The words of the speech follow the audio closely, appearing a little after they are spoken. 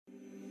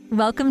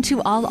Welcome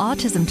to All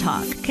Autism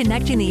Talk,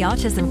 connecting the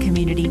autism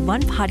community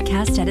one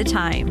podcast at a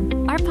time.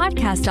 Our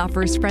podcast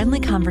offers friendly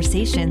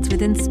conversations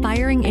with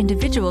inspiring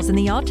individuals in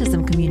the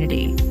autism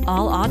community.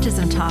 All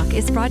Autism Talk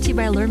is brought to you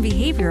by Learn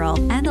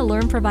Behavioral and the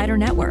Learn Provider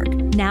Network.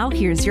 Now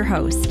here's your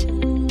host.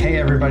 Hey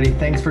everybody,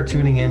 thanks for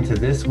tuning in to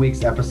this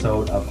week's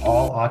episode of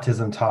All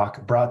Autism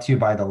Talk, brought to you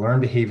by the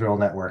Learn Behavioral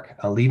Network,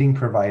 a leading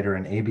provider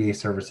in ABA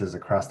services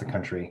across the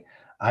country.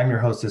 I'm your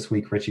host this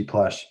week, Richie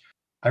Plush.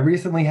 I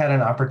recently had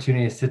an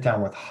opportunity to sit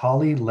down with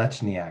Holly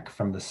Lechniak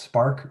from the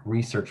SPARK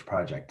Research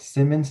Project,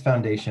 Simmons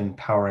Foundation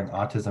Powering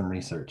Autism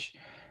Research.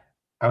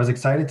 I was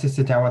excited to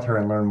sit down with her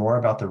and learn more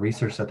about the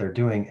research that they're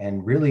doing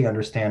and really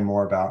understand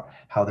more about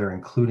how they're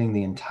including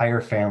the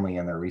entire family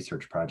in their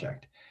research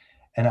project.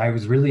 And I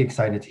was really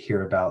excited to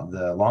hear about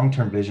the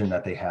long-term vision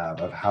that they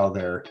have of how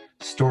they're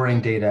storing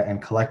data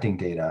and collecting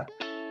data.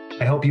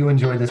 I hope you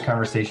enjoyed this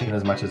conversation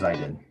as much as I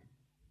did.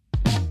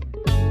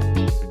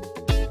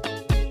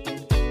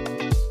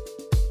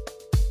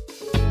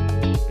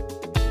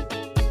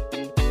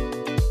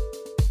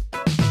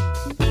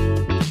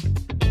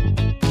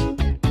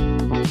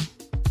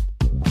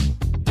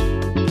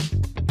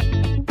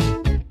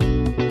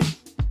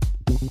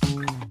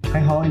 Hi,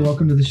 Holly.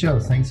 Welcome to the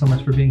show. Thanks so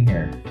much for being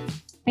here.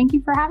 Thank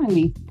you for having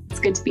me. It's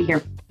good to be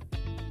here.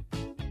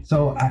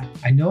 So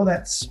I know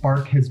that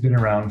SPARK has been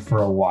around for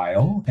a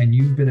while, and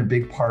you've been a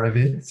big part of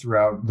it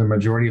throughout the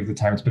majority of the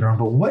time it's been around.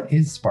 But what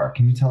is SPARK?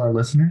 Can you tell our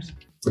listeners?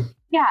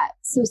 Yeah,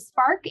 so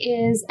SPARK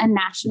is a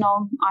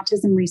national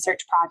autism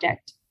research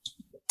project.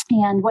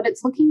 And what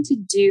it's looking to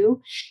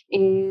do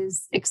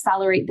is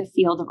accelerate the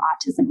field of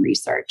autism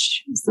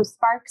research. So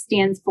SPARK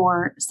stands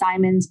for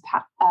Simmons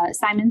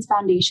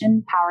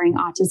Foundation Powering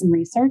Autism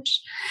Research.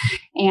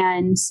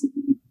 And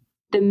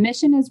the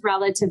mission is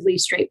relatively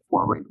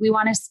straightforward. We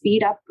want to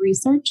speed up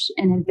research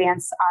and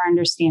advance our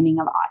understanding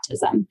of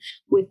autism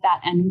with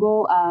that end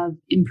goal of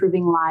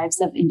improving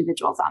lives of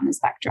individuals on the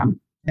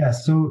spectrum. Yeah,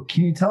 so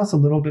can you tell us a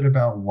little bit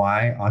about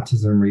why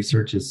autism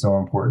research is so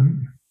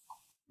important?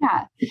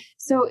 Yeah,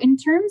 so in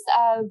terms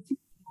of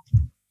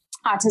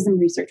autism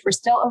research, we're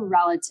still a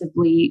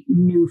relatively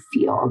new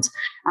field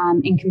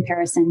in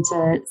comparison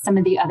to some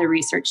of the other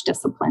research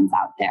disciplines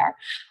out there.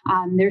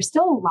 There's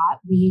still a lot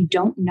we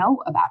don't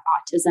know about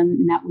autism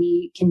and that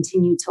we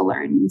continue to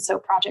learn. So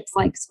projects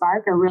like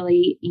SPARK are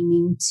really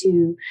aiming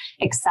to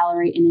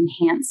accelerate and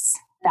enhance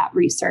that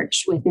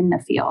research within the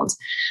field.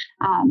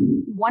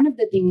 One of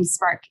the things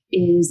SPARK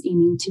is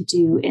aiming to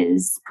do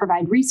is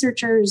provide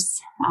researchers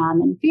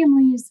and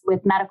families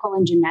with medical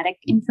and genetic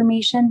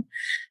information.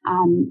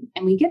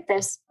 And we get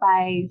this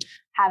by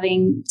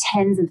having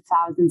tens of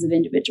thousands of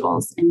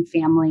individuals and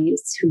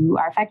families who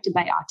are affected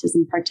by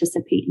autism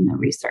participate in the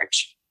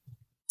research.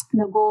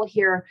 The goal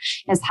here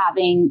is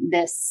having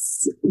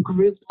this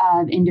group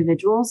of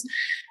individuals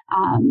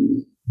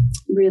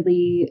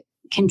really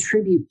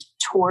contribute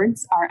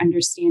towards our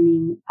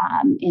understanding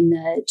in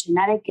the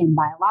genetic and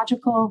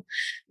biological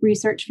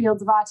research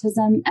fields of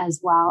autism, as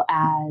well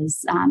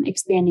as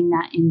expanding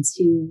that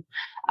into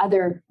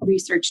other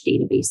research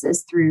databases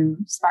through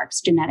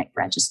SPARK's genetic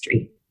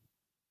registry.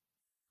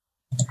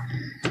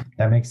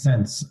 That makes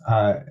sense.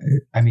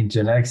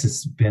 Genetics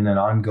has been an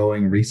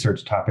ongoing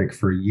research topic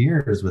for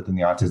years within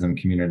the autism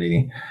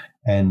community.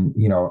 And,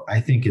 I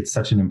think it's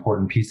such an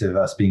important piece of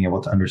us being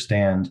able to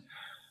understand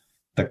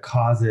the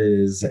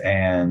causes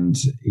and,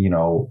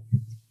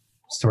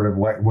 sort of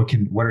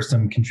what are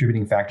some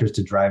contributing factors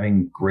to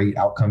driving great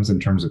outcomes in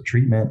terms of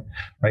treatment,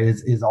 right?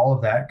 Is all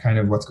of that kind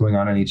of what's going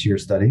on in each of your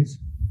studies?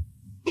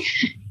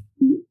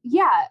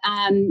 Yeah.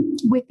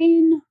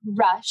 Within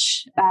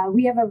Rush,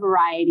 we have a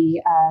variety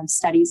of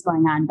studies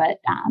going on, but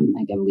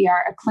again, we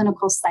are a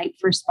clinical site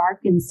for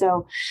SPARK. And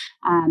so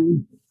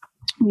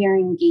we are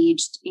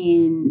engaged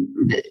in,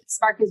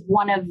 SPARK is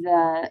one of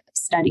the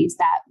studies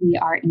that we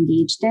are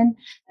engaged in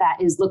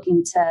that is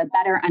looking to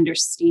better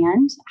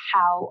understand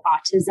how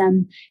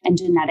autism and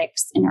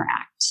genetics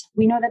interact.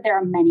 We know that there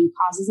are many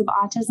causes of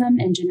autism,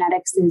 and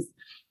genetics is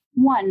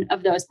one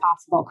of those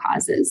possible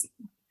causes.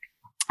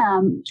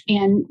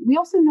 And we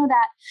also know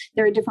that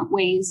there are different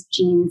ways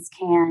genes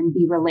can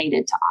be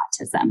related to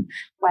autism,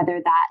 whether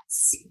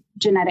that's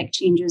genetic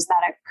changes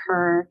that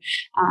occur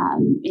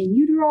in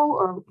utero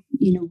or,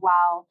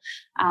 while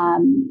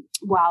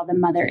the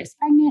mother is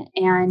pregnant,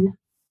 and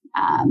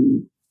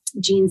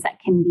genes that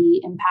can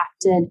be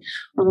impacted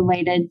or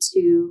related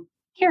to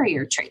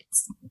carrier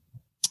traits.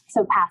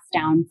 So passed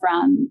down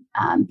from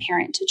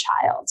parent to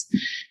child.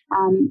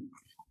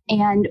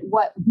 And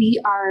what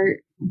we are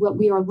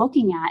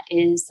looking at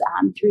is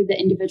through the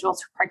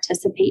individuals who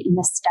participate in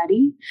the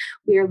study,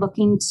 we are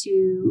looking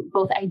to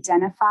both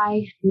identify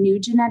new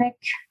genetic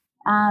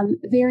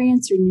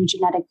variants or new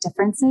genetic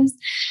differences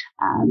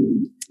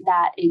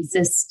that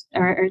exist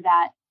or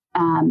that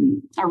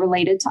are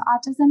related to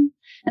autism,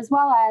 as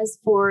well as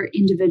for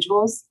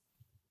individuals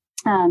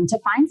to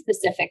find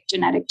specific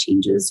genetic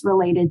changes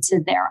related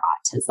to their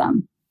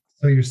autism.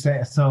 So you're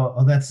saying,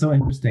 that's so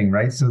interesting,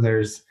 right? So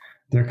there's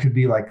there could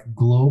be like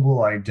global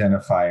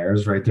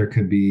identifiers, right? There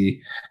could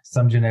be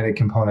some genetic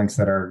components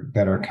that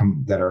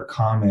are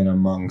common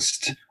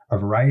amongst a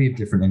variety of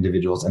different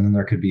individuals, and then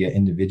there could be an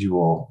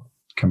individual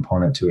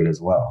component to it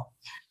as well.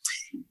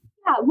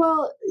 Yeah,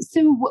 well,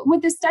 so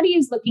what the study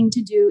is looking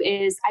to do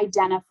is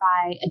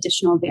identify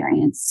additional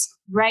variants.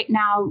 Right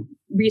now,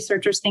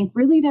 researchers think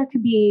really there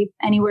could be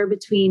anywhere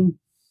between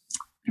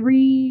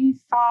 3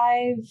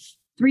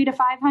 to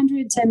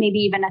 500 to maybe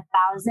even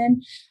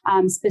 1,000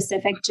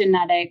 specific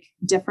genetic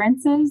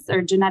differences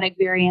or genetic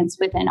variants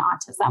within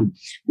autism.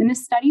 When the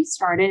study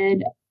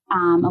started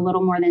a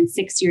little more than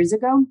 6 years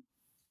ago,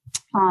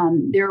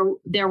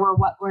 there were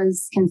what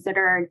was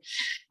considered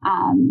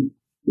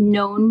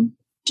known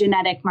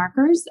genetic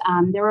markers.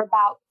 There were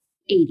about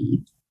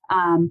 80.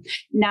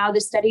 Now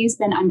the study has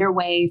been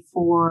underway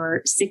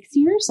for 6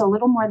 years, so a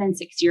little more than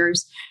 6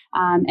 years.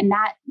 And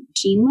that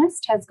gene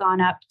list has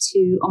gone up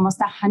to almost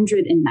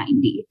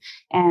 190.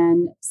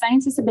 And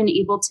scientists have been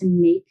able to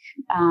make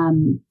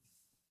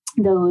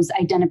those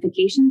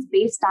identifications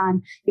based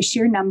on the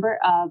sheer number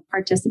of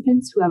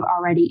participants who have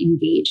already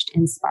engaged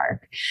in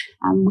Spark.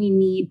 We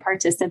need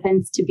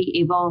participants to be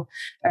able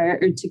or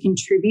to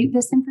contribute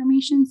this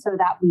information so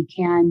that we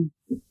can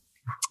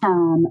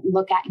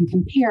look at and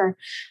compare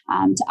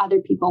to other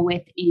people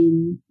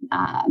within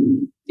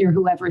or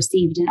who have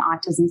received an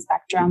autism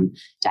spectrum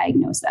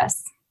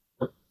diagnosis.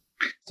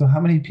 So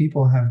how many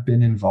people have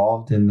been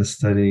involved in the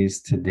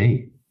studies to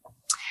date?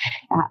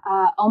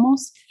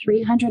 Almost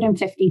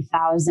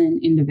 350,000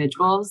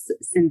 individuals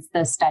since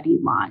the study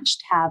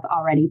launched have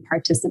already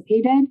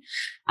participated.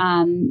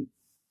 And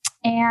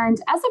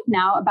as of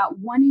now, about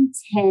 1 in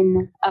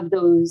 10 of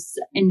those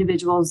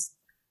individuals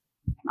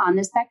on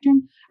the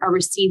spectrum are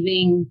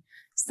receiving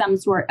some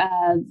sort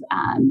of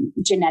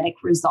genetic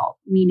result,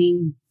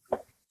 meaning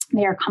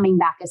they are coming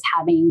back as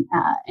having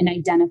an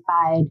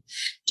identified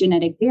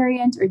genetic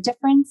variant or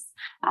difference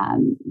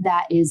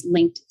that is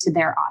linked to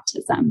their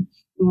autism.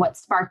 And what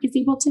Spark is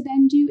able to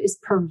then do is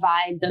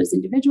provide those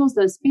individuals,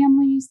 those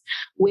families,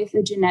 with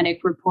a genetic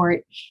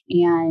report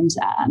and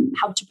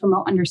help to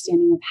promote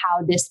understanding of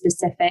how this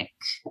specific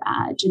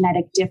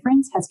genetic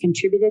difference has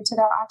contributed to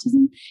their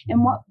autism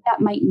and what that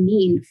might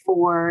mean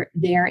for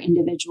their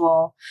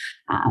individual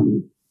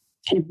kind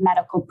of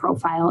medical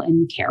profile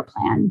and care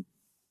plan.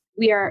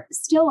 We are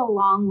still a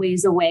long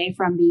ways away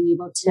from being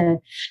able to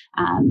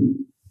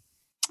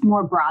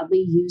more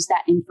broadly use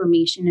that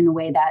information in a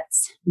way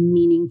that's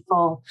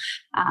meaningful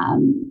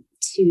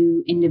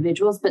to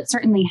individuals, but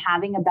certainly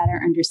having a better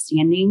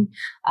understanding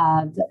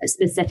of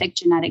specific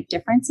genetic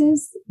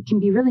differences can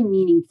be really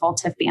meaningful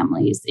to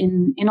families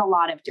in a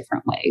lot of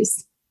different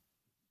ways.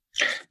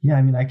 Yeah,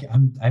 I mean,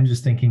 I'm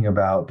just thinking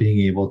about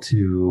being able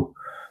to,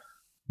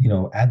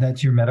 add that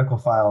to your medical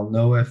file,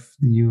 know if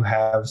you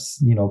have,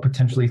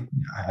 potentially,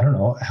 I don't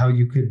know, how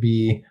you could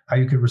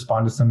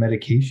respond to some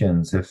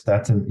medications. If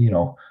that's, I'm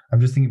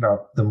just thinking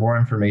about the more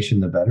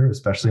information, the better,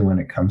 especially when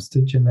it comes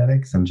to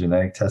genetics and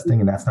genetic testing.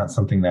 And that's not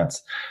something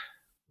that's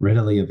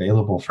readily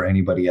available for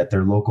anybody at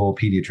their local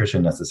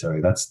pediatrician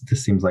necessarily.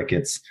 This seems like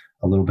it's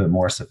a little bit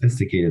more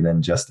sophisticated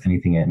than just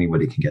anything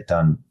anybody can get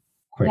done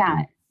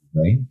quickly,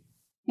 right?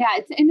 Yeah,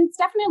 it's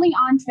definitely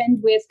on trend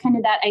with kind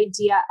of that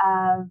idea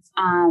of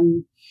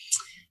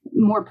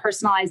more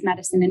personalized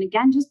medicine. And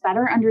again, just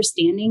better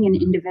understanding an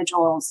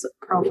individual's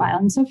profile.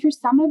 And so for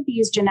some of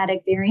these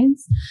genetic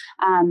variants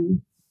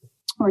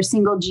or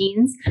single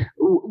genes,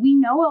 we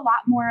know a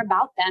lot more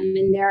about them.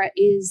 And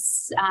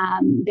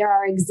there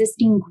are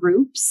existing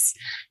groups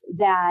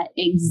that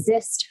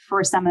exist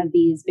for some of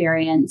these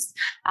variants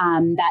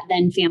that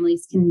then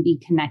families can be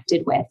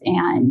connected with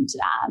and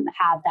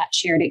have that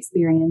shared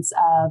experience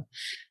of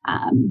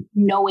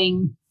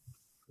knowing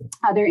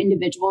other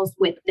individuals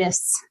with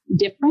this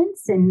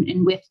difference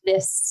and with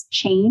this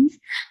change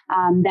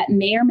that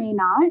may or may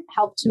not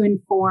help to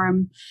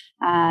inform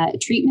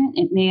treatment.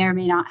 It may or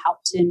may not help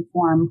to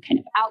inform kind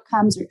of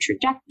outcomes or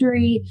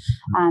trajectory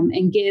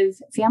and give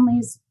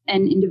families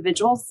and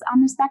individuals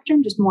on the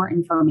spectrum just more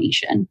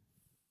information.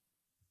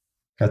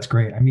 That's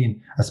great. I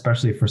mean,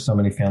 especially for so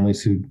many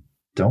families who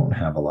don't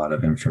have a lot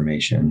of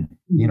information.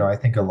 I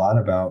think a lot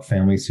about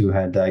families who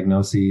had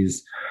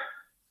diagnoses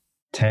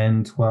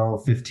 10,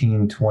 12,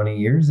 15, 20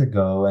 years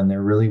ago, and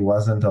there really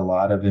wasn't a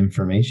lot of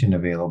information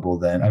available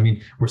then. I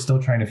mean, we're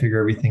still trying to figure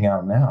everything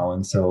out now.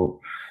 And so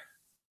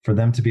for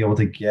them to be able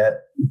to get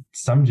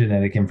some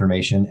genetic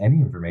information, any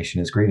information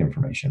is great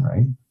information,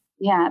 right?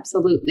 Yeah,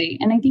 absolutely.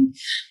 And I think,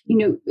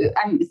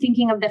 I'm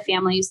thinking of the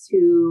families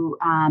who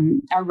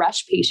are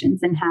rush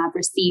patients and have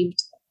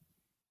received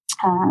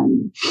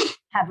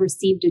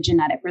a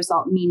genetic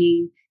result,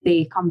 meaning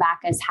they come back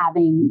as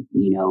having,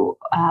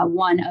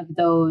 one of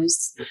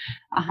those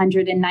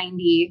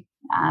 190,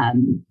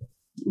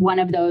 one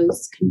of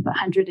those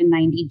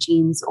 190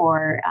 genes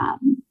or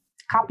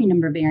copy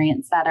number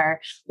variants that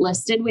are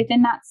listed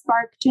within that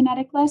Spark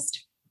genetic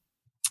list.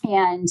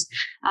 And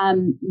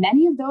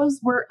many of those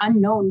were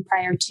unknown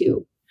prior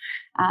to.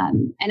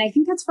 And I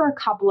think that's for a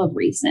couple of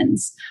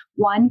reasons.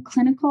 One,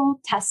 clinical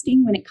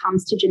testing when it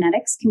comes to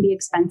genetics can be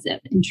expensive.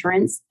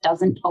 Insurance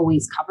doesn't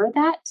always cover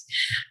that.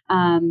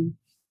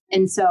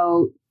 And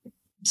so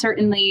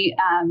certainly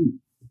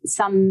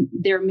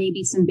there may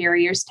be some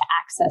barriers to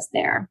access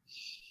there.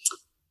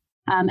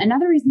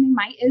 Another reason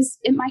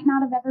it might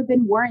not have ever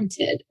been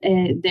warranted.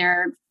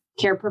 Their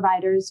care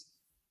providers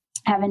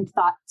haven't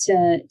thought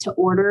to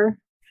order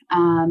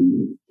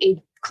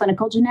a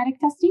clinical genetic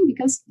testing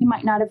because they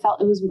might not have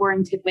felt it was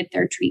warranted with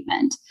their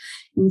treatment.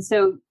 And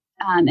so,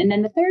 and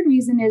then the third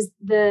reason is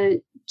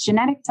the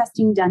genetic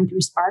testing done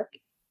through Spark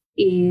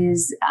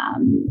is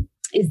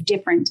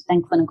different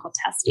than clinical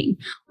testing.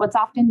 What's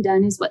often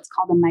done is what's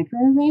called a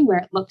microarray, where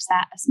it looks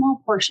at a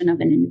small portion of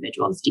an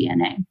individual's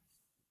DNA.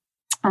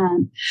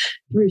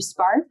 Through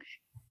Spark,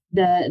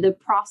 the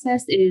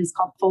process is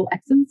called full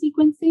exome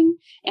sequencing,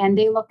 and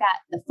they look at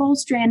the full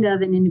strand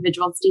of an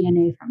individual's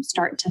DNA from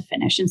start to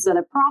finish. And so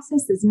the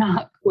process is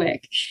not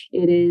quick.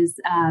 It is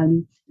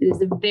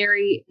a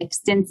very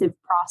extensive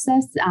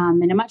process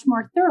and a much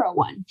more thorough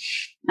one.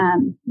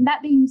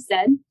 That being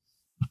said,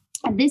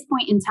 at this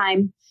point in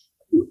time,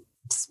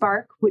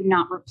 Spark would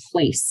not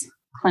replace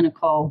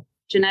clinical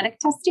genetic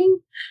testing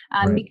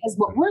because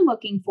what we're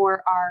looking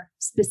for are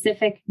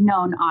specific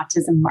known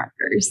autism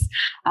markers.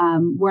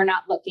 We're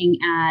not looking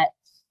at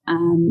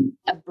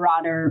a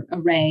broader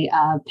array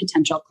of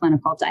potential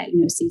clinical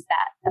diagnoses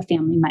that a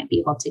family might be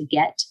able to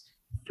get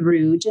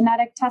through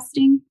genetic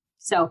testing.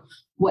 So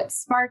what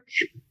Spark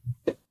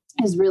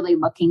is really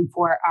looking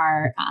for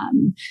are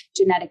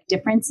genetic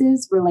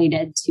differences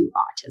related to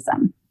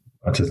autism.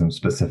 Autism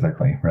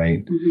specifically,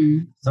 right?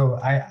 Mm-hmm. So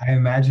I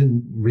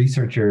imagine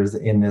researchers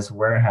in this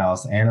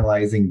warehouse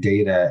analyzing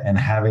data and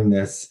having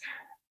this,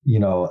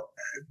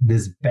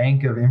 this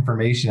bank of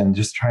information,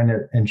 just trying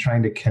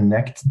to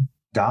connect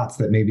dots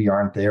that maybe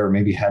aren't there or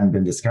maybe hadn't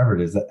been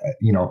discovered. Is that,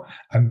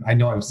 I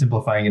know I'm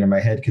simplifying it in my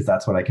head because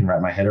that's what I can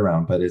wrap my head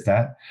around, but is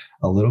that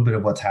a little bit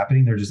of what's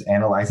happening? They're just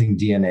analyzing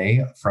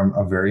DNA from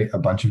a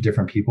bunch of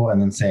different people and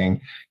then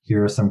saying,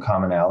 here are some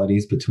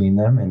commonalities between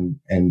them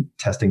and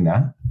testing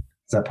that.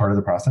 Is that part of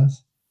the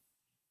process?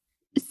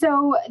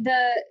 So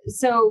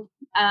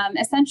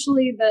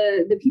essentially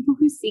the people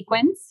who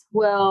sequence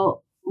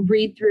will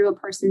read through a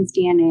person's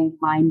DNA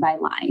line by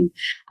line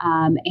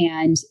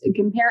and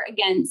compare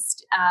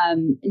against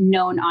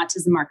known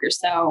autism markers.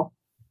 So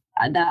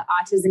the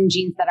autism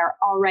genes that are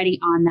already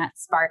on that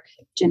Spark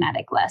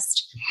genetic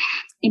list.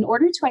 In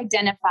order to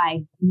identify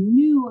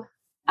new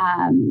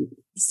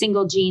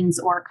single genes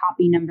or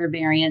copy number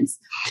variants,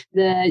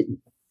 the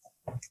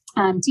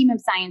team of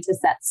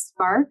scientists at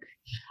Spark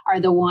are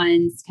the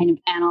ones kind of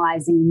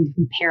analyzing and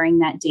comparing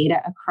that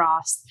data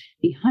across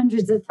the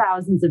hundreds of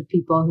thousands of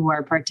people who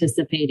are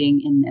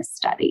participating in this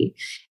study.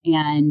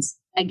 And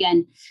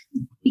again,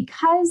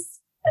 because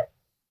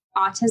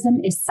autism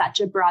is such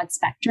a broad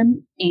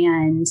spectrum,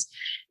 and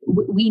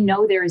we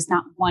know there is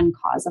not one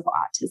cause of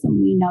autism.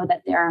 We know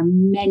that there are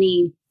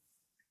many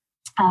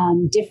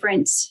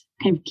different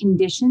kind of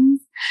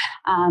conditions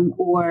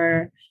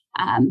or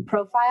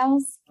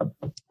profiles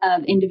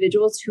of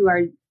individuals who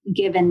are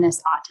given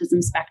this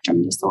autism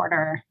spectrum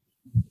disorder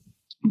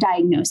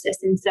diagnosis.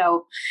 And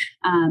so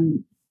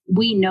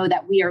we know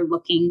that we are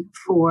looking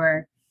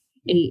for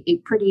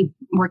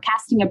we're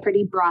casting a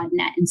pretty broad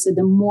net. And so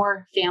the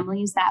more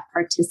families that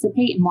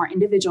participate and more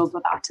individuals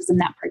with autism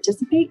that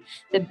participate,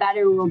 the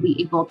better we'll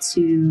be able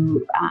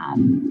to,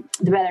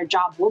 the better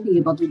job we'll be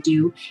able to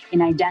do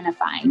in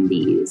identifying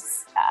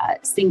these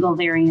single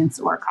variants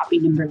or copy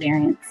number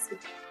variants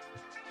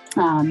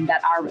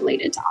that are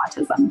related to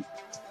autism.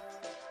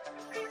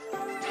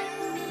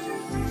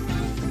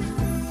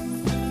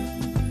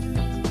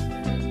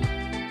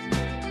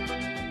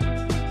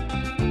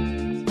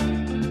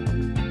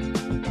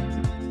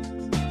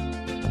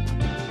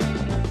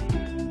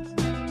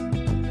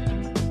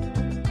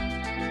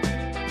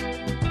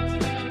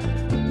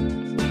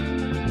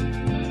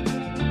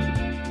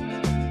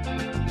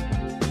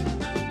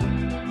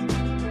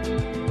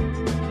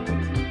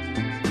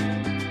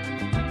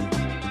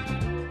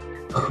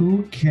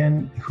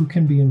 Who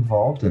can be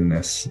involved in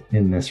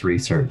this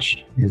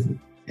research?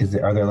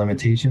 Are there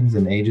limitations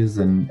in ages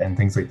and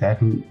things like that?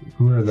 Who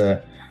are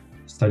the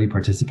study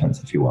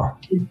participants, if you will?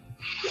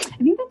 I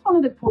think that's one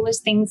of the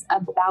coolest things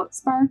about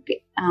Spark,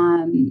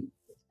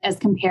 as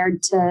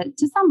compared to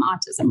some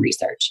autism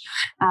research,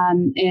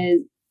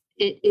 is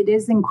it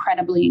is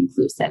incredibly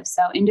inclusive.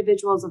 So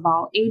individuals of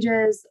all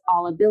ages,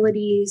 all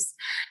abilities,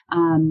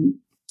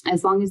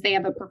 as long as they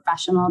have a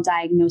professional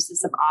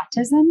diagnosis of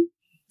autism,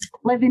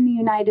 live in the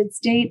United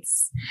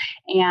States,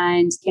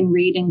 and can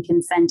read and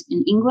consent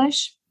in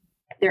English,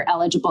 they're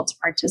eligible to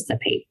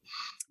participate.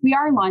 We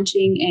are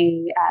launching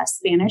a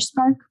Spanish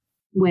Spark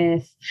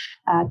with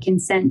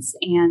consents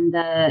and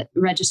the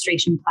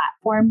registration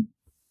platform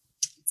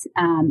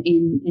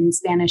in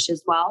Spanish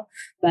as well,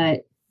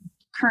 but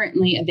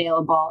currently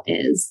available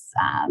is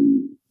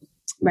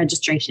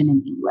registration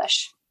in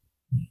English.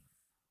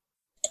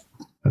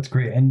 That's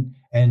great. And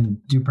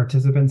do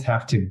participants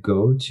have to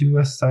go to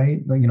a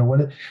site? Like,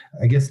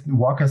 I guess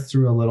walk us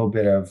through a little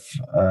bit of,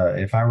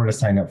 if I were to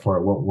sign up for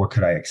it, what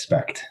could I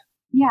expect?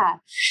 Yeah.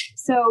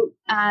 So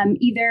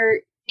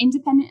either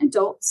independent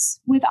adults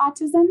with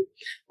autism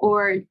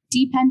or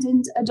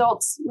dependent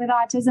adults with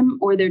autism,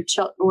 or their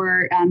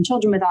children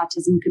with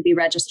autism could be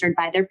registered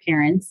by their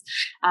parents.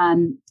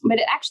 But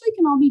it actually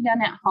can all be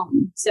done at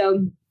home.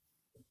 So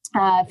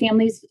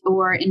families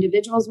or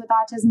individuals with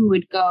autism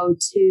would go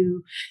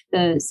to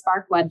the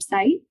Spark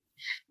website,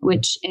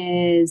 which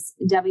is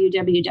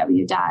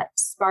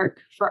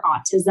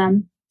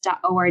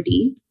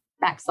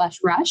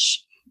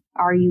www.sparkforautism.org/rush.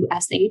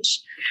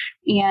 RUSH,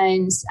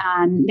 and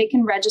they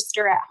can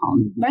register at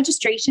home.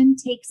 Registration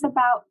takes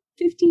about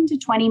 15 to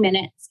 20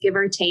 minutes, give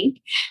or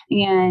take,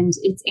 and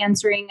it's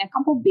answering a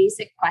couple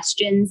basic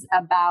questions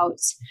about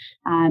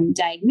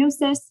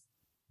diagnosis,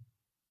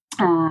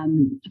 a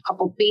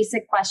couple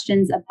basic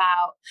questions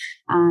about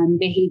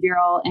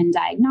behavioral and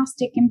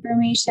diagnostic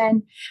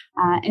information,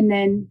 and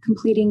then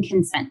completing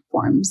consent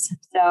forms.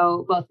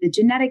 So both the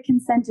genetic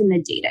consent and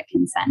the data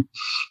consent.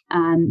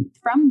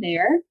 From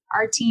there,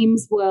 our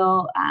teams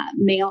will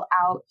mail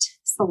out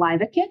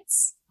saliva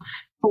kits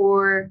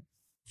for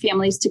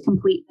families to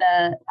complete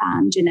the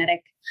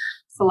genetic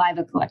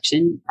saliva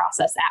collection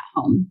process at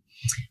home.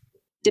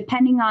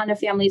 Depending on a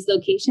family's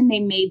location,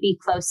 they may be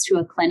close to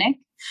a clinic,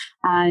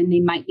 and they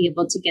might be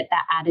able to get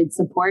that added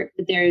support,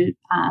 but there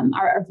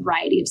are a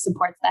variety of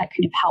supports that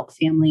kind of help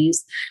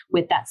families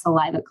with that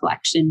saliva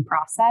collection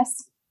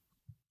process.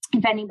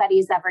 If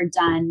anybody's ever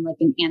done like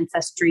an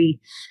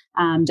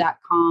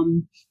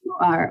Ancestry.com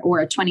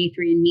or a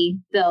 23andMe,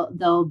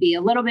 they'll be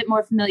a little bit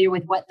more familiar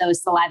with what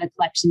those saliva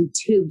collection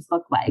tubes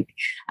look like.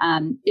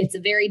 It's a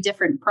very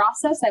different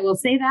process, I will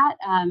say that.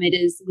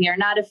 We are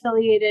not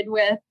affiliated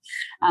with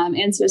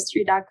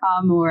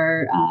Ancestry.com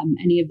or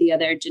any of the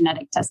other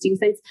genetic testing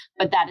sites,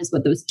 but that is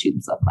what those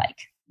tubes look like.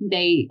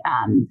 They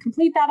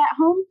complete that at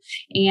home,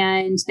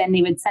 and then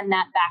they would send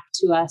that back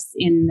to us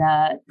in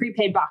the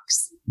prepaid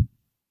box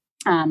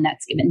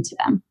that's given to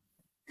them.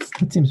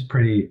 That seems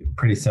pretty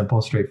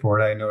simple,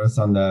 straightforward. I noticed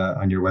on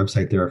your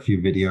website there are a few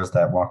videos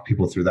that walk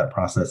people through that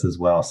process as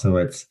well. So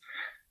it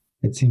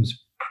seems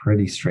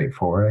pretty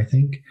straightforward, I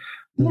think.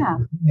 Yeah.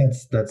 The thing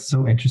that's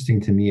so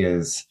interesting to me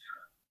is,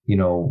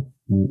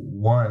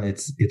 one,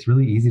 it's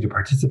really easy to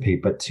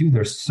participate, but two,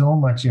 there's so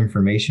much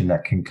information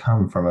that can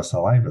come from a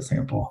saliva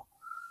sample.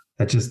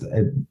 That just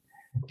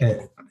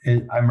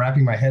I'm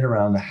wrapping my head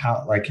around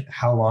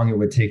how long it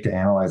would take to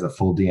analyze a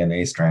full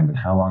DNA strand and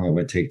how long it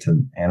would take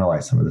to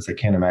analyze some of this. I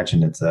can't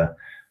imagine it's a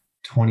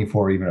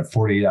 24 or even a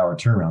 48-hour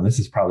turnaround. This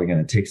is probably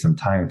going to take some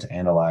time to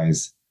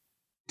analyze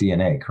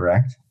DNA,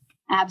 correct?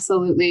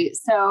 Absolutely.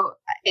 So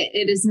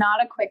it is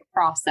not a quick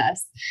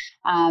process.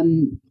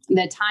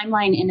 The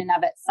timeline in and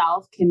of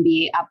itself can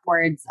be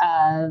upwards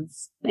of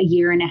a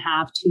year and a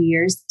half, 2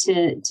 years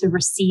to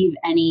receive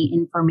any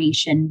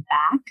information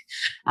back.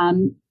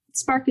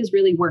 Spark is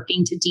really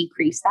working to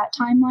decrease that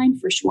timeline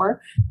for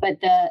sure,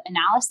 but the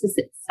analysis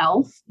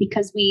itself,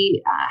 because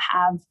we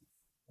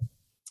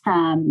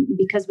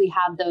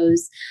have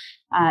those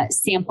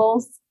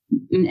samples,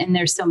 and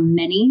there's so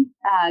many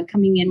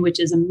coming in, which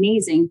is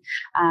amazing.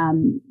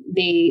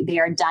 They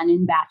are done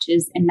in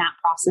batches, and that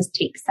process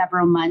takes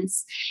several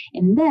months,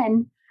 and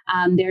then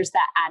there's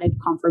that added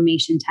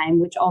confirmation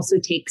time, which also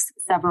takes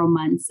several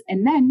months,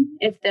 and then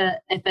if a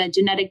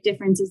genetic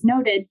difference is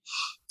noted,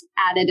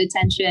 added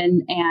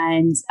attention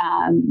and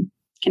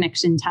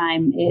connection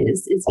time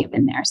is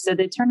given there. So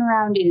the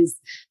turnaround is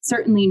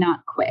certainly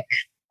not quick,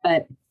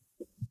 but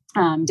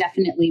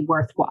definitely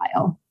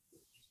worthwhile.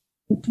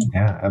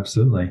 Yeah,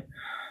 absolutely.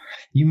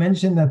 You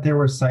mentioned that there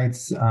were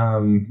sites,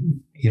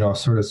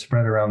 sort of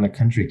spread around the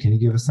country. Can you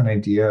give us an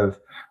idea of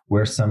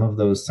where some of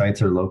those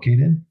sites are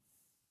located?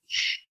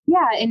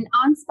 Yeah, and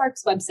on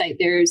Spark's website,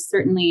 there's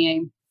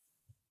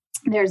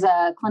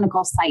a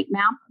clinical site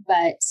map,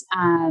 but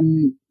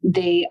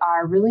they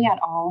are really at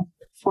all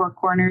four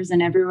corners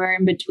and everywhere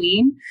in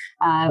between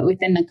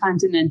within the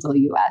continental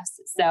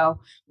U.S. So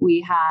we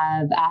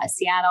have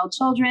Seattle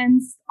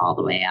Children's all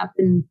the way up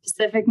in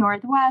Pacific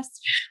Northwest,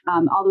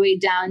 all the way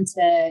down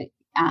to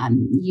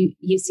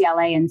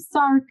UCLA and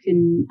Sark,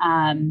 and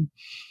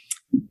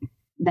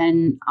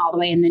then all the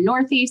way in the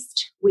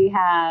Northeast, we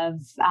have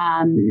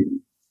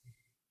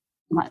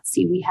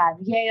we have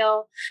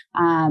Yale,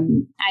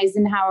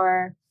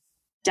 Eisenhower.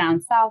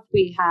 Down south,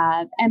 we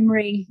have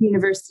Emory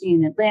University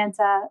in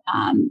Atlanta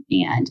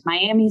and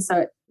Miami. So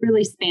it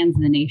really spans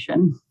the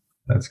nation.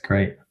 That's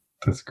great.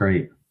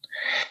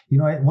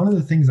 One of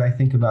the things I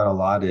think about a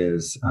lot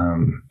is,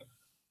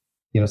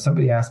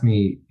 somebody asked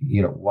me,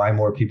 why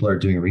more people are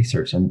doing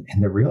research. And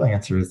the real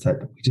answer is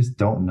that we just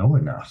don't know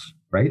enough,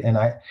 right?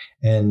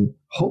 And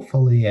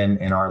hopefully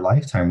in our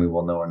lifetime, we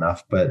will know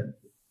enough. But,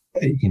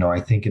 I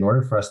think in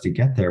order for us to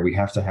get there, we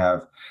have to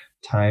have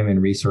time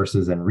and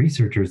resources and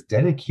researchers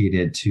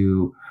dedicated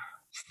to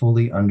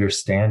fully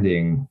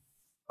understanding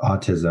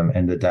autism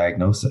and the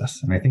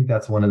diagnosis. And I think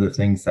that's one of the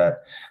things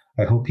that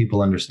I hope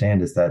people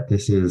understand is that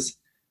this is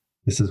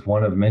this is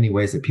one of many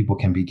ways that people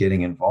can be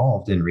getting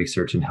involved in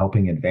research and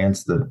helping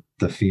advance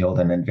the field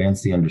and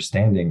advance the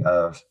understanding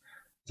of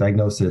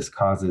diagnosis,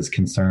 causes,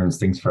 concerns,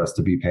 things for us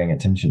to be paying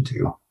attention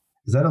to.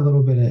 Is that a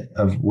little bit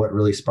of what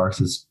really Spark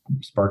is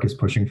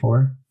pushing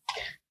for?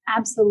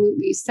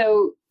 Absolutely.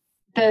 So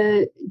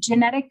the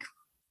genetic,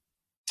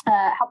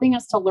 helping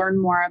us to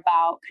learn more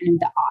about kind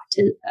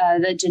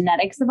of the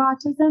genetics of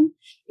autism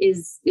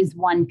is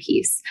one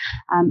piece.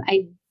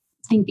 I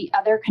think the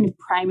other kind of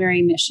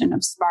primary mission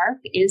of Spark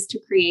is to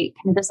create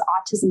kind of this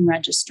autism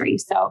registry.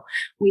 So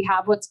we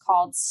have what's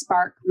called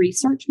Spark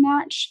Research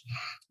Match,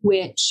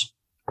 which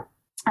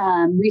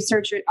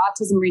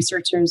autism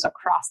researchers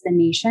across the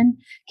nation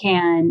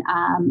can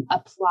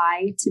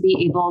apply to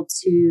be able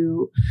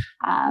to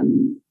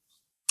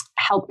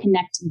help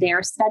connect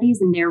their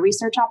studies and their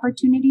research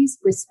opportunities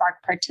with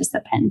Spark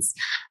participants.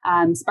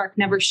 Spark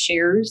never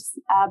shares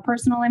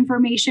personal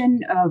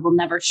information, will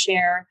never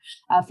share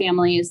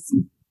families'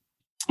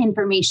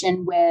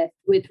 information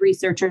with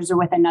researchers or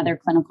with another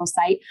clinical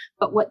site.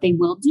 But what they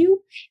will do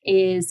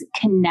is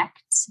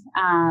connect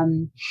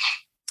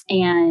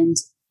and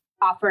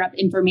offer up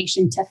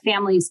information to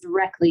families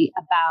directly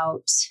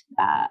about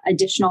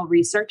additional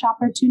research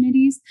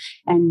opportunities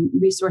and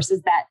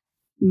resources that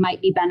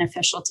might be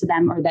beneficial to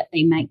them or that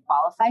they might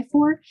qualify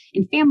for.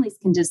 And families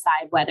can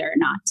decide whether or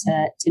not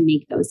to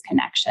make those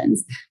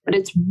connections. But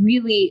it's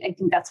really, I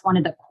think that's one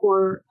of the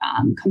core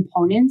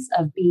components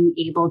of being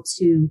able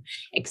to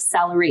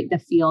accelerate the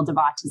field of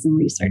autism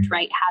research,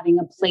 right? Having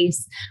a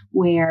place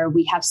where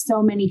we have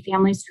so many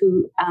families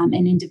who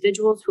and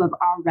individuals who have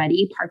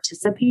already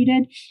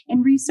participated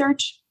in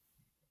research,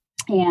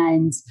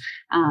 and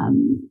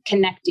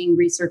connecting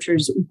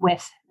researchers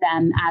with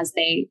them as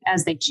they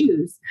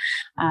choose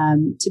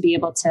to be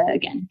able to,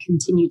 again,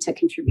 continue to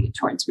contribute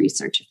towards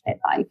research if they'd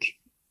like.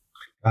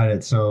 Got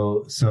it.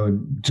 So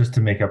just to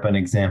make up an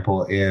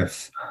example,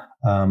 if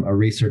a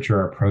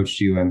researcher approached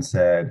you and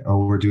said,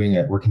 "Oh,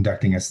 we're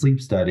conducting a sleep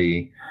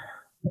study,"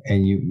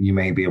 and you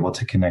may be able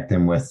to connect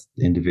them with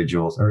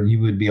individuals, or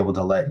you would be able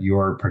to let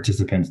your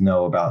participants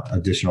know about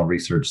additional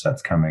research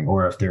that's coming.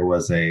 Or if they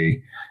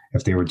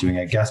were doing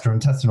a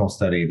gastrointestinal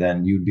study,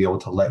 then you'd be able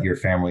to let your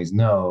families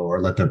know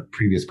or let the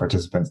previous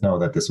participants know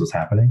that this was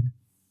happening.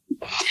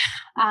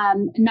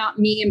 Not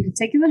me in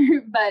particular,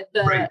 but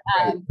Right.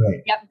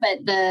 Yep.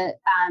 But the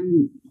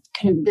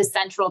kind of the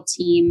central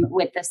team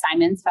with the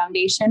Simons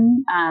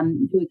Foundation,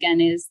 who again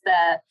is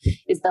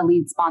the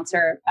lead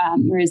sponsor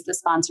or is the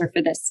sponsor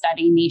for this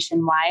study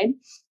nationwide.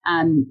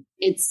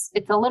 It's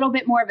a little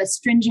bit more of a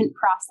stringent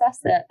process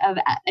of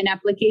an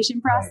application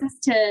process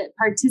to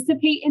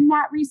participate in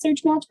that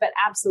research match, but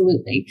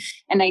absolutely.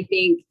 And I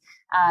think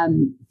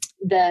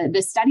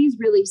the studies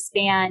really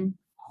span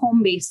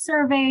home-based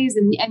surveys,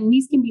 and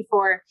these can be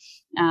for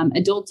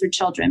adults or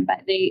children,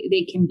 but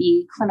they can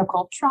be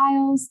clinical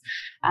trials,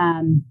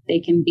 they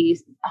can be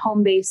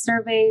home-based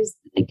surveys,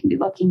 they can be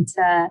looking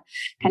to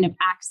kind of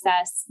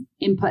access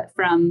input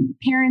from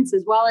parents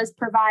as well as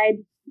provide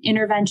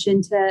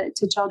intervention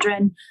to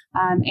children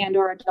and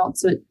or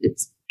adults. So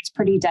it's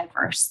pretty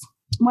diverse.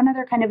 One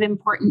other kind of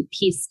important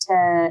piece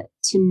to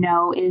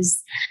know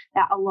is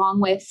that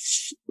along with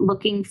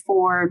looking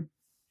for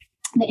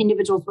the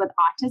individuals with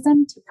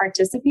autism to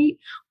participate,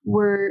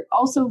 we're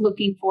also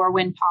looking for,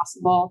 when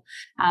possible,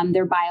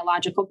 their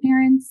biological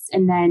parents,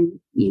 and then,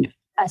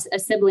 a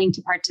sibling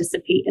to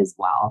participate as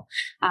well.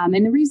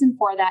 And the reason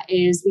for that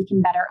is we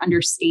can better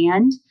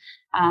understand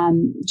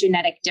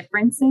genetic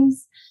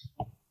differences.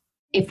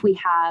 If we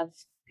have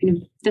kind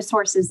of the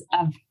sources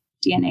of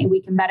DNA,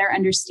 we can better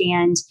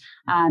understand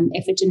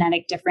if a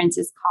genetic difference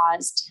is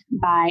caused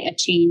by a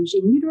change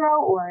in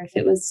utero or if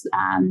it was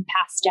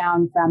passed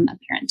down from a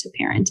parent to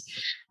parent.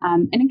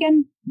 And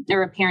again,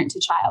 or a parent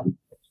to child.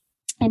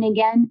 And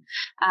again,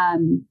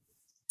 I'm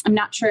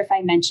not sure if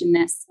I mentioned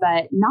this,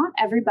 but not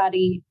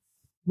everybody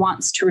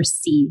wants to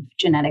receive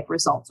genetic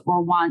results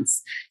or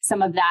wants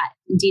some of that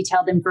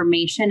detailed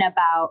information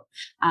about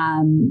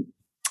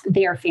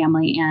their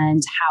family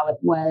and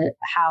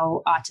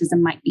how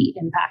autism might be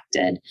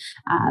impacted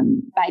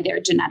by their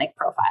genetic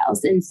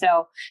profiles. And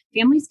so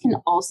families can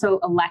also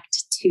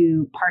elect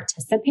to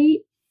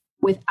participate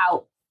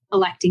without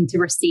electing to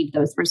receive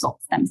those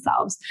results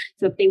themselves.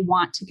 So if they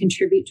want to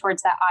contribute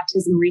towards that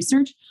autism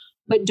research,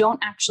 but don't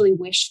actually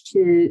wish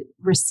to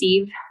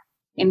receive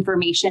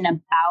information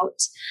about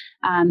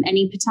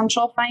any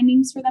potential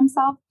findings for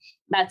themselves,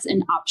 that's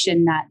an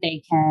option that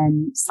they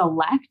can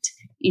select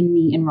in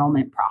the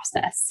enrollment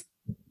process.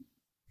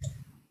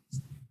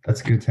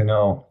 That's good to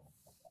know.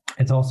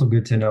 It's also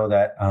good to know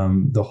that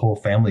the whole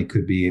family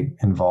could be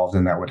involved,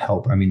 and that would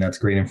help. I mean, that's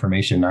great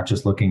information, not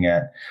just looking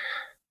at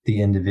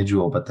the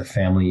individual, but the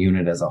family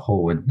unit as a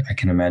whole. I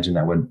can imagine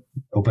that would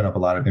open up a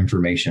lot of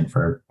information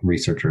for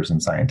researchers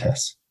and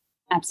scientists.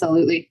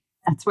 Absolutely.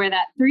 That's where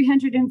that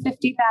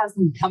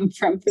 350,000 comes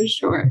from, for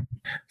sure.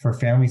 For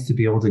families to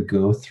be able to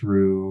go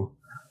through,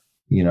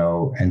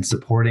 and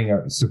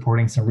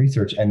supporting some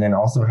research, and then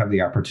also have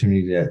the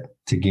opportunity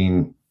to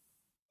gain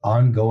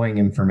ongoing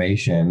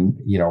information,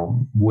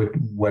 with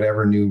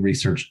whatever new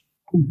research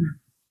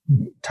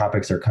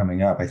topics are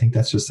coming up. I think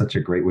that's just such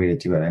a great way to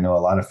do it. I know a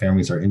lot of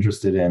families are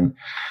interested in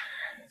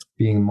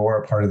being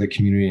more a part of the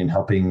community and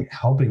helping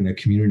the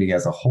community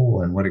as a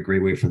whole. And what a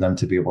great way for them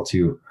to be able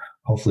to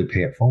hopefully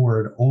pay it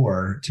forward,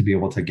 or to be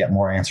able to get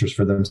more answers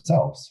for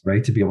themselves,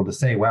 right? To be able to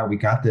say, wow, we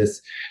got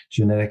this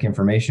genetic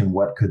information.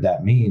 What could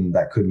that mean?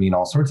 That could mean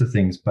all sorts of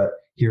things, but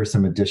here are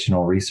some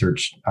additional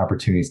research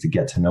opportunities to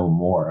get to know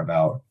more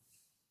about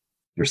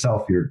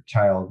yourself, your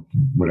child,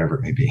 whatever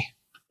it may be.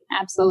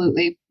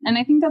 Absolutely. And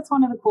I think that's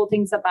one of the cool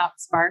things about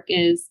Spark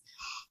is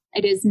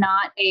it is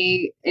not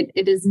a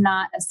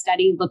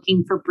study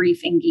looking for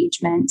brief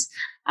engagement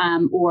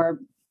or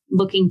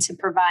looking to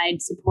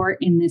provide support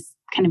in this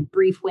kind of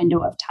brief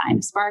window of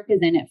time. Spark is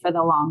in it for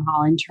the long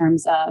haul in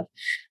terms of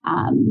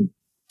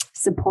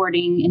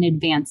supporting and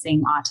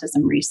advancing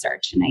autism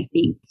research. And I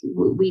think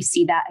we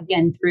see that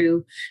again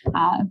through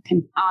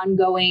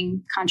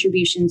ongoing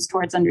contributions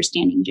towards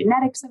understanding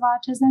genetics of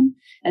autism,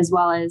 as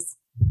well as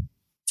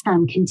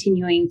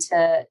continuing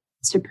to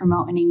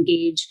promote and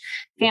engage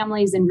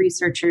families and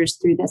researchers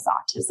through this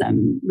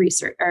autism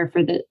research, or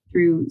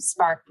through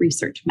Spark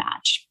Research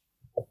Match.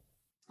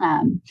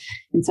 And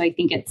so I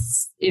think it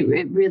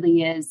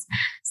really is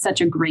such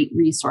a great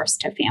resource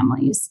to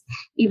families.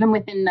 Even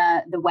within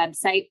the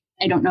website,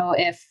 I don't know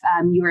if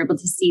you were able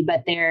to see,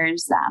 but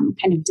there's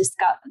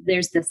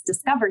there's this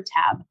Discover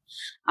tab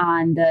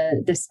on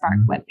the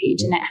Spark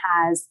webpage, and it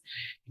has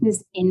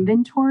this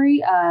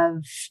inventory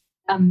of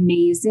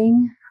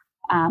amazing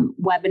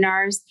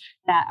webinars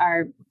that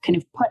are kind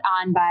of put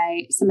on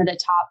by some of the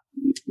top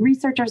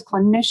researchers,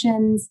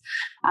 clinicians,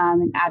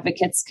 and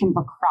advocates kind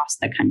of across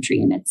the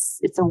country. And it's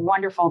a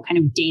wonderful kind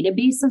of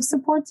database of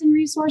supports and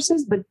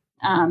resources, but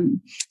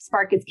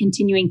Spark is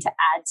continuing to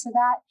add to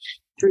that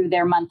through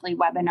their monthly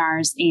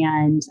webinars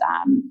and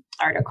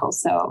articles.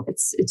 So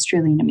it's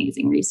truly an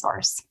amazing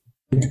resource.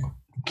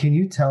 Can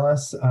you tell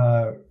us,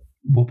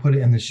 we'll put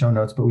it in the show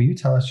notes, but will you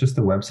tell us just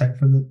the website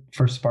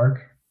for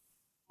Spark?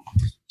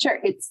 Sure.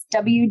 It's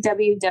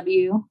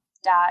www.spark,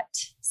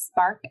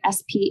 SPARK,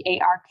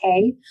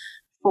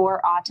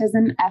 for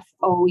autism,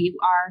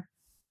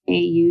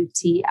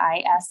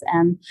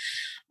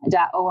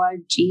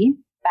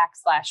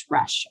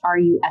 FOURAUTISM.org/rush,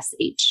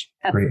 RUSH.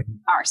 That's Great.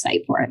 Our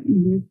site for it.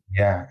 Mm-hmm.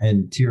 Yeah.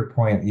 And to your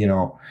point,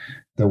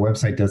 the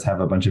website does have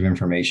a bunch of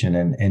information,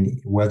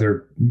 and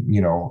whether,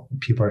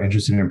 people are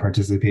interested in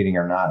participating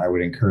or not, I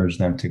would encourage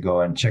them to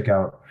go and check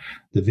out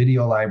the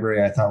video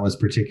library. I thought was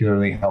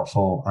particularly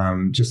helpful.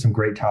 Just some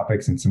great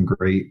topics and some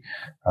great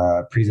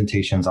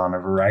presentations on a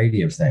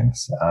variety of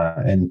things.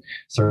 And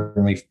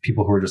certainly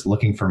people who are just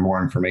looking for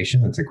more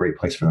information, it's a great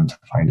place for them to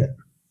find it.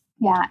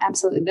 Yeah,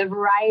 absolutely. The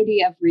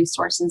variety of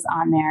resources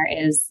on there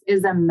is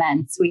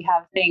immense. We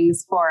have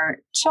things for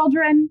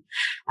children,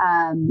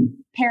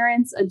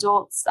 parents,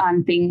 adults,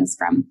 on things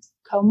from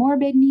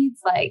comorbid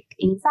needs like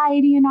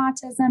anxiety and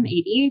autism,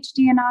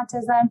 ADHD and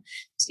autism,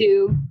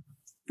 to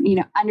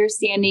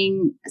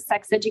understanding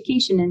sex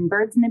education and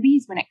birds and the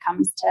bees when it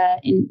comes to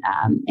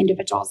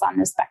individuals on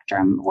the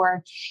spectrum,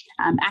 or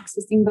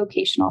accessing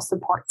vocational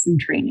supports and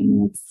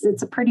training.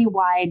 It's a pretty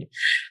wide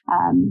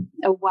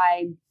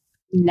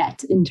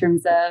net in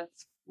terms of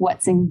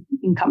what's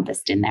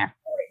encompassed in there.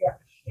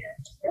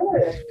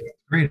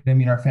 Great. I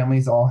mean, our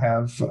families all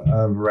have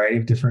a variety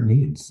of different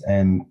needs,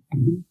 and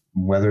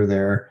whether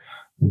they're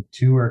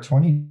 2 or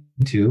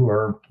 22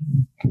 or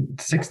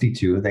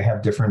 62, they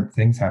have different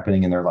things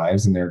happening in their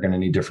lives, and they're going to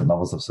need different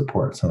levels of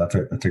support. So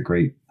that's a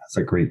great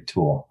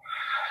tool.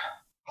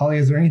 Holly,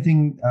 is there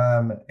anything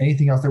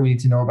else that we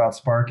need to know about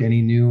Spark?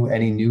 Any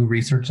new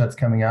research that's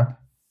coming up?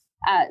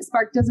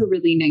 Spark does a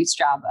really nice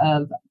job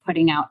of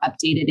putting out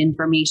updated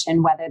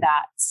information, whether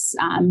that's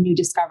new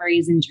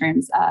discoveries in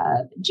terms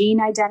of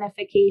gene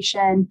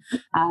identification,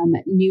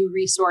 new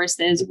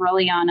resources,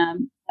 really on a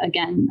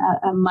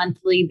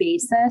monthly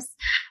basis,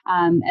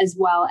 as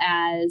well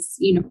as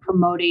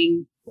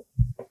promoting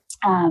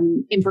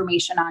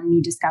information on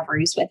new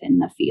discoveries within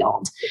the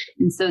field.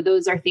 And so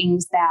those are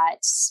things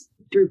that,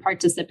 through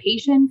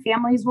participation,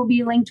 families will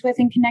be linked with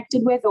and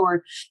connected with,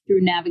 or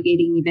through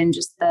navigating even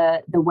just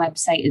the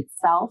website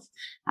itself,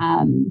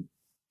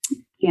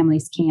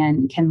 families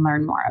can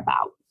learn more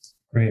about.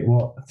 Great.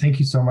 Well, thank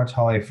you so much,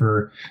 Holly,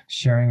 for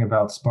sharing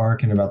about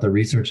Spark and about the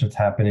research that's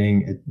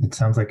happening. It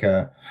sounds like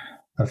a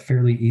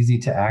fairly easy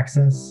to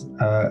access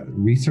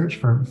research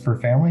for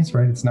families,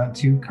 right? It's not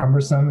too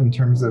cumbersome in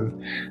terms of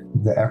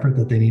the effort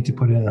that they need to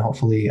put in, and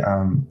hopefully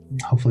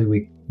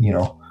we,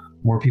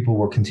 more people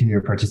will continue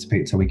to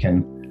participate so we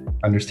can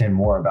understand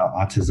more about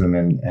autism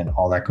and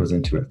all that goes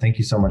into it. Thank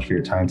you so much for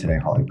your time today,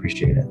 Holly.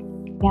 Appreciate it.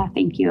 Yeah,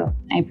 thank you.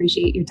 I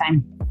appreciate your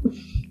time.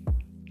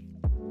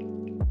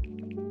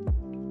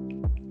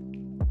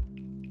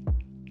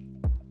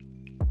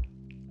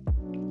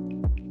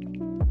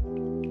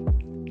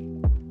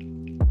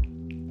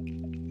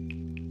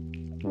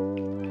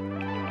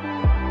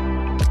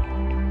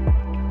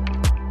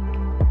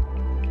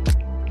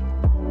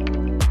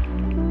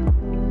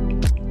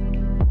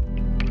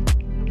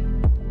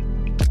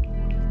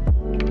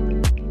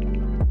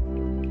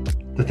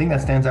 thing that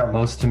stands out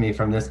most to me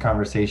from this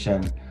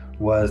conversation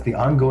was the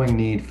ongoing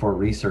need for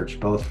research,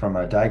 both from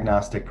a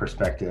diagnostic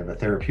perspective, a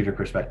therapeutic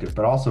perspective,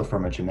 but also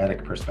from a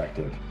genetic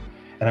perspective.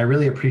 And I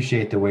really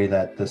appreciate the way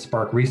that the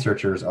Spark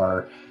researchers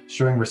are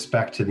showing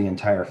respect to the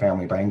entire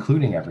family by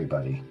including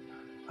everybody.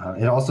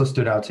 It also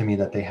stood out to me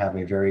that they have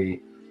a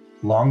very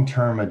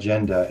long-term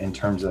agenda in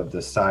terms of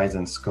the size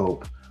and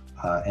scope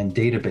and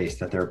database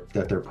that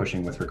they're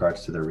pushing with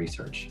regards to their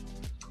research.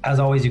 As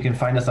always, you can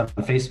find us on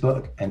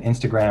Facebook and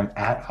Instagram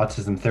at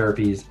Autism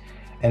Therapies.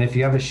 And if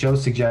you have a show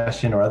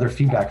suggestion or other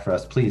feedback for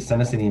us, please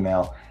send us an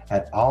email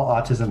at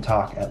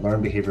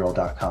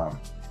allautismtalk@learnbehavioral.com.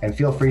 And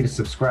feel free to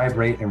subscribe,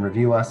 rate, and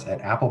review us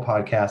at Apple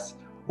Podcasts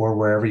or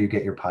wherever you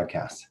get your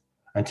podcasts.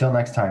 Until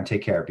next time,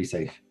 take care. Be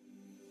safe.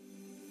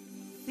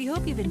 We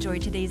hope you've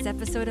enjoyed today's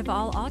episode of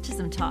All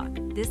Autism Talk.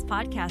 This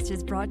podcast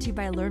is brought to you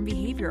by Learn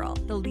Behavioral,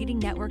 the leading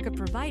network of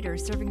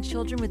providers serving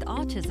children with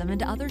autism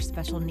and other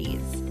special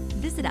needs.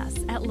 Visit us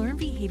at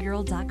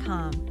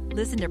learnbehavioral.com.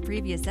 Listen to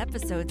previous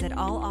episodes at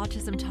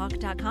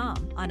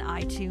allautismtalk.com on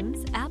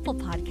iTunes, Apple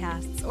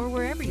Podcasts, or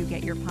wherever you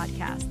get your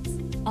podcasts.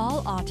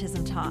 All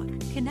Autism Talk,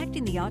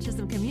 connecting the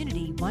autism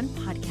community one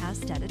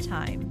podcast at a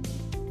time.